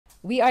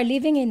We are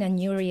living in a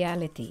new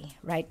reality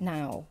right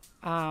now.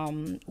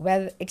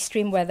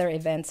 Extreme weather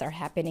events are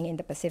happening in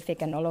the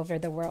Pacific and all over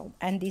the world,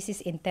 and this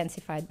is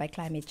intensified by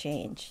climate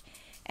change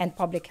and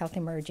public health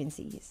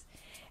emergencies.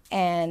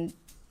 And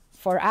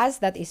for us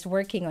that is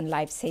working on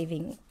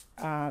life-saving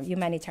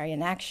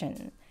humanitarian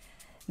action,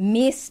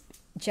 MISP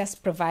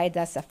just provide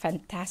us a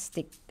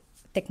fantastic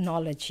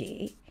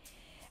technology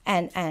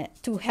and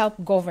to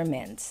help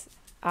governments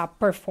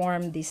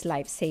perform this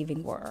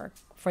life-saving work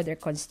for their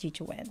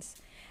constituents.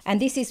 And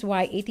this is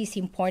why it is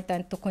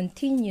important to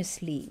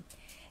continuously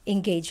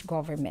engage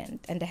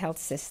government and the health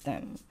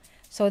system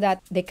so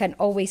that they can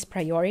always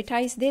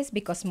prioritize this,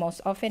 because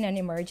most often an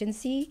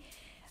emergency,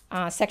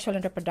 sexual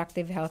and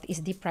reproductive health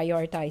is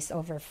deprioritized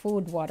over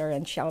food, water,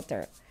 and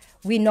shelter.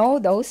 We know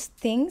those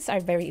things are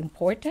very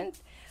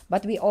important,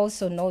 but we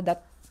also know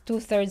that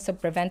 2/3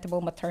 of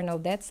preventable maternal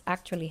deaths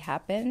actually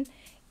happen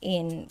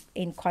in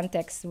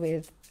context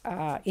with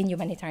in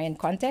humanitarian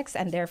context,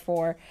 and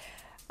therefore,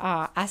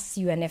 as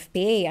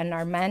UNFPA, and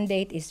our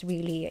mandate is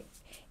really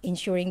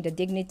ensuring the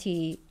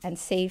dignity and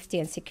safety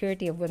and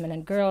security of women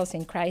and girls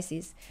in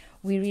crisis.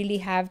 We really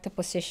have to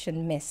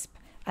position MISP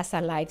as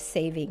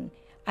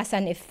as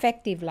an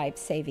effective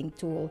life-saving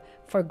tool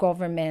for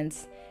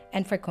governments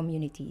and for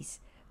communities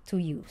to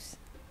use.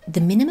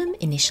 The Minimum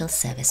Initial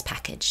Service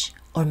Package,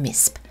 or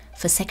MISP,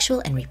 for sexual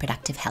and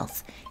reproductive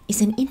health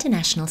is an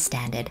international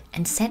standard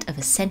and set of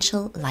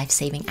essential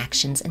life-saving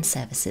actions and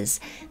services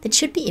that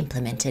should be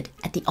implemented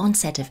at the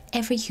onset of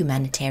every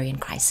humanitarian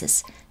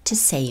crisis to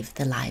save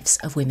the lives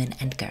of women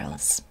and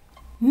girls.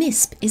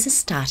 MISP is a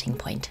starting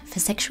point for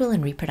sexual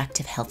and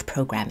reproductive health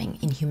programming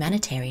in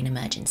humanitarian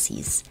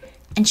emergencies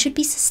and should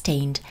be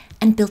sustained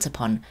and built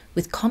upon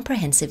with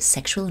comprehensive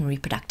sexual and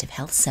reproductive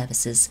health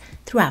services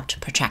throughout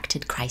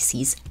protracted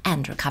crises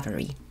and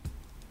recovery.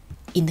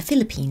 In the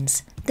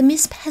Philippines, the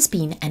MISP has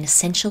been an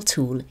essential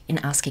tool in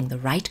asking the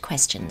right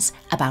questions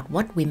about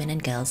what women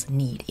and girls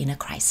need in a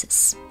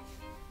crisis.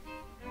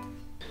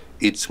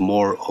 It's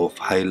more of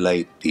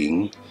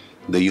highlighting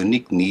the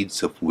unique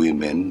needs of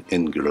women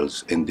and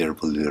girls and their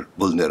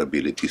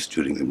vulnerabilities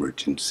during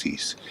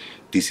emergencies.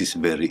 This is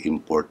very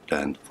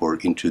important for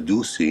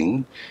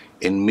introducing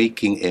and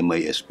making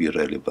MISP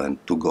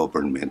relevant to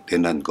government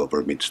and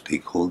non-government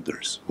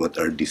stakeholders. What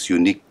are these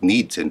unique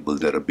needs and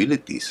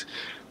vulnerabilities?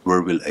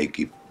 Where will I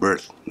give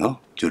birth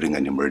during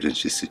an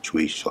emergency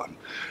situation?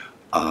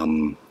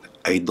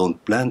 I don't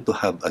plan to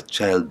have a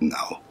child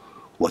now.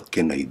 What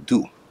can I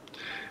do?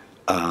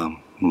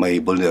 My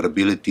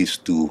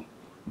vulnerabilities to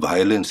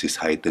violence is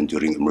heightened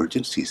during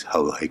emergencies,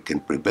 how I can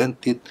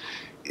prevent it,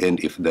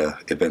 and if the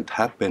event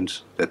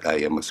happens that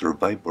I am a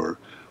survivor,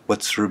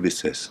 what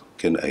services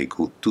can I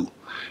go to?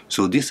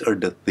 So these are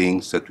the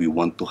things that we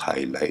want to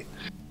highlight.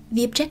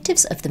 The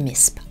objectives of the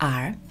MISP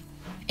are: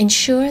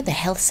 ensure the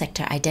health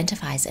sector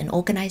identifies an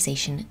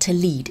organization to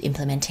lead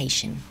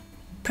implementation,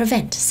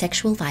 prevent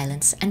sexual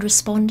violence and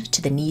respond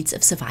to the needs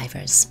of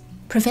survivors,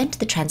 prevent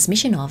the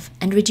transmission of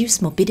and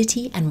reduce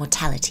morbidity and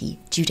mortality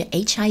due to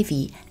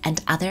HIV and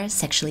other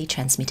sexually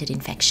transmitted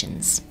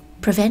infections,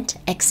 prevent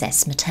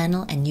excess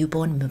maternal and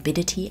newborn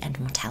morbidity and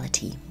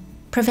mortality,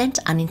 prevent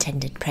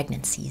unintended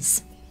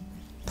pregnancies,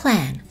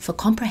 plan for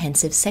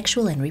comprehensive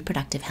sexual and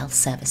reproductive health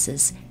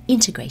services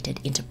integrated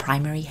into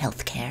primary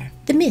health care.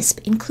 The MISP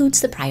includes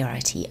the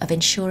priority of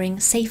ensuring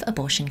safe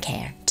abortion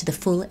care to the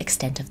full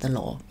extent of the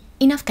law.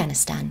 In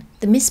Afghanistan,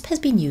 the MISP has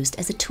been used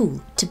as a tool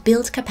to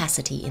build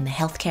capacity in the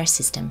healthcare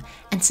system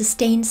and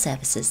sustain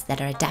services that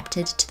are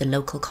adapted to the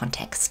local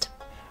context.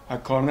 A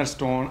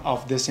cornerstone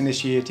of this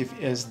initiative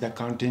is the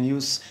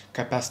continuous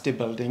capacity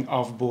building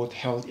of both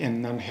health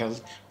and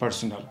non-health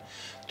personnel.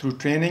 Through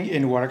training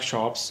in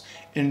workshops,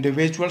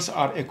 individuals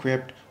are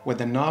equipped with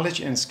the knowledge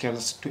and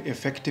skills to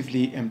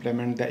effectively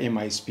implement the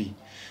MISP.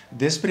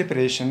 This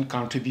preparation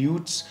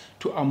contributes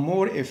to a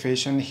more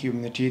efficient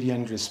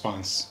humanitarian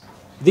response.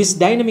 This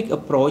dynamic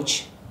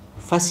approach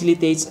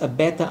facilitates a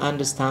better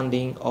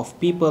understanding of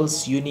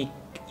people's unique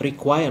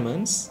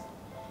requirements,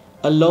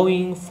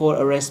 allowing for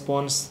a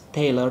response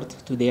tailored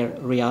to their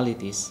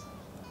realities.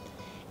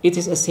 It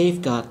is a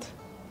safeguard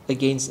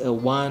against a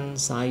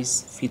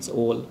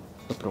one-size-fits-all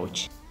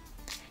approach.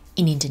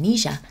 In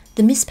Indonesia,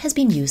 the MISP has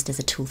been used as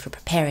a tool for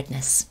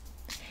preparedness.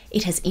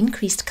 It has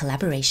increased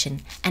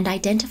collaboration and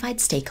identified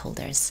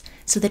stakeholders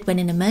so that when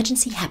an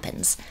emergency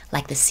happens,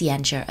 like the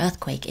Cianjur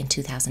earthquake in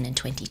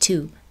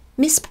 2022,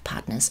 MISP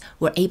partners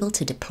were able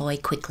to deploy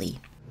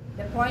quickly.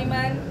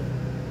 Deployment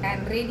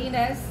and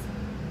readiness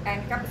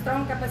and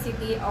strong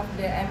capacity of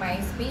the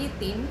MISP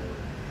team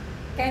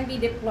can be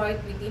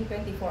deployed within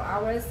 24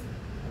 hours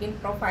and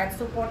provide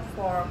support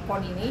for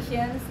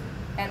coordinations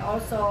and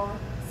also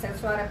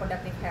sexual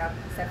reproductive health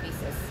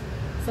services.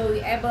 So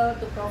we're able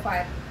to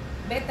provide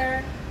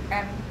better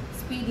and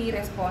speedy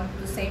response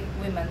to save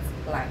women's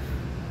life.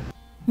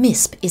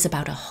 MISP is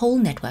about a whole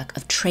network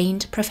of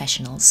trained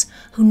professionals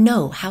who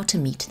know how to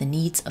meet the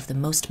needs of the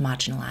most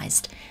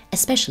marginalized,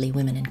 especially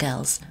women and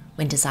girls,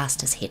 when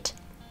disasters hit.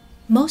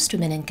 Most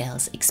women and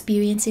girls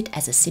experience it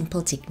as a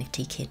simple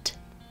dignity kit.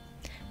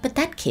 But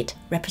that kit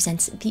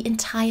represents the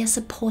entire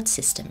support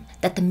system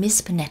that the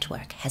MISP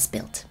network has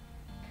built.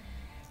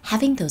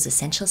 Having those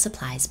essential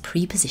supplies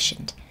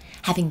pre-positioned,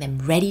 having them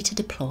ready to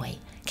deploy,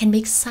 can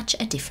make such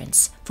a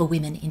difference for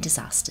women in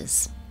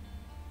disasters.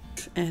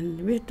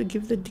 And we had to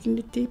give the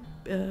dignity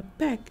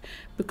back,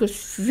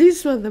 because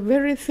these were the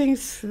very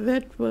things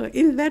that were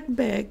in that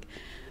bag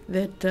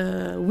that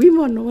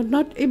women were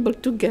not able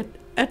to get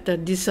at a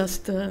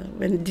disaster,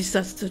 when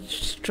disaster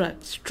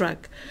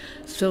struck.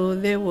 So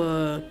there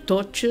were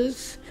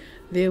torches,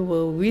 there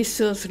were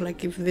whistles,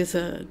 like if there's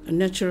a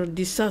natural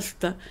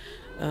disaster,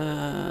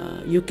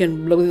 you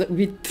can blow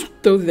we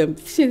told them,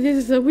 see, this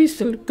is a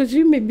whistle, because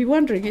you may be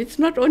wondering, it's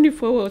not only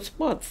for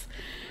sports,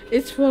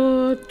 it's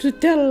to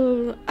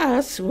tell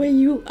us where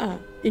you are.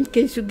 In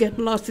case you get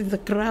lost in the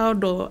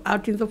crowd or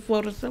out in the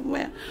forest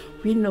somewhere,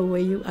 we know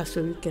where you are,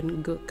 so we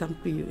can come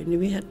to you. And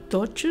we had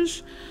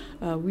torches,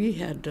 we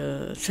had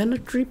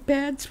sanitary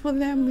pads for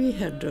them, we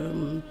had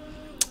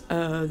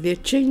their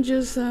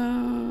changes,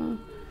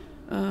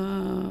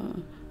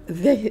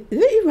 they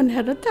even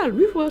had a towel.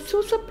 We were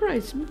so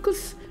surprised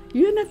because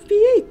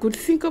UNFPA could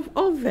think of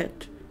all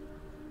that,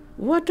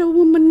 what a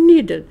woman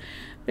needed.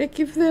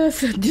 Like if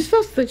there's a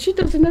disaster, she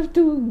doesn't have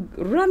to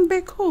run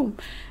back home.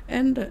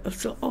 And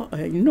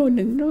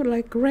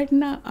like right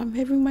now, I'm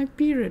having my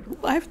period.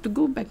 I have to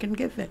go back and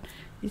get that.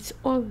 It's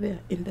all there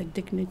in the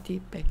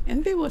dignity bag.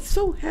 And they were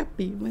so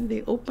happy when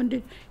they opened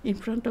it in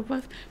front of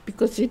us,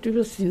 because it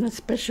was in a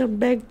special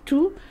bag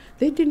too.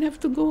 They didn't have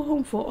to go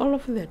home for all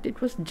of that.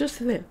 It was just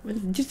there.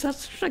 When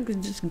disaster struck, they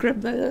just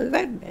grab that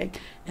bag,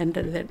 and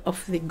then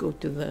off they go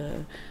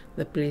to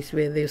the place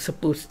where they're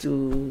supposed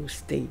to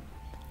stay.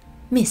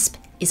 MISP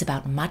is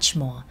about much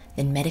more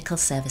than medical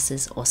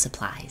services or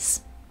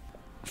supplies.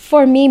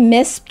 For me,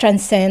 MISP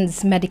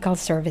transcends medical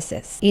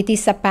services. It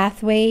is a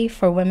pathway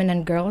for women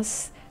and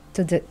girls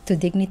to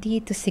dignity,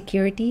 to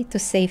security, to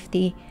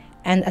safety,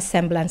 and a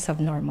semblance of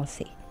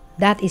normalcy.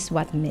 That is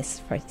what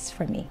MISP is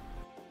for me.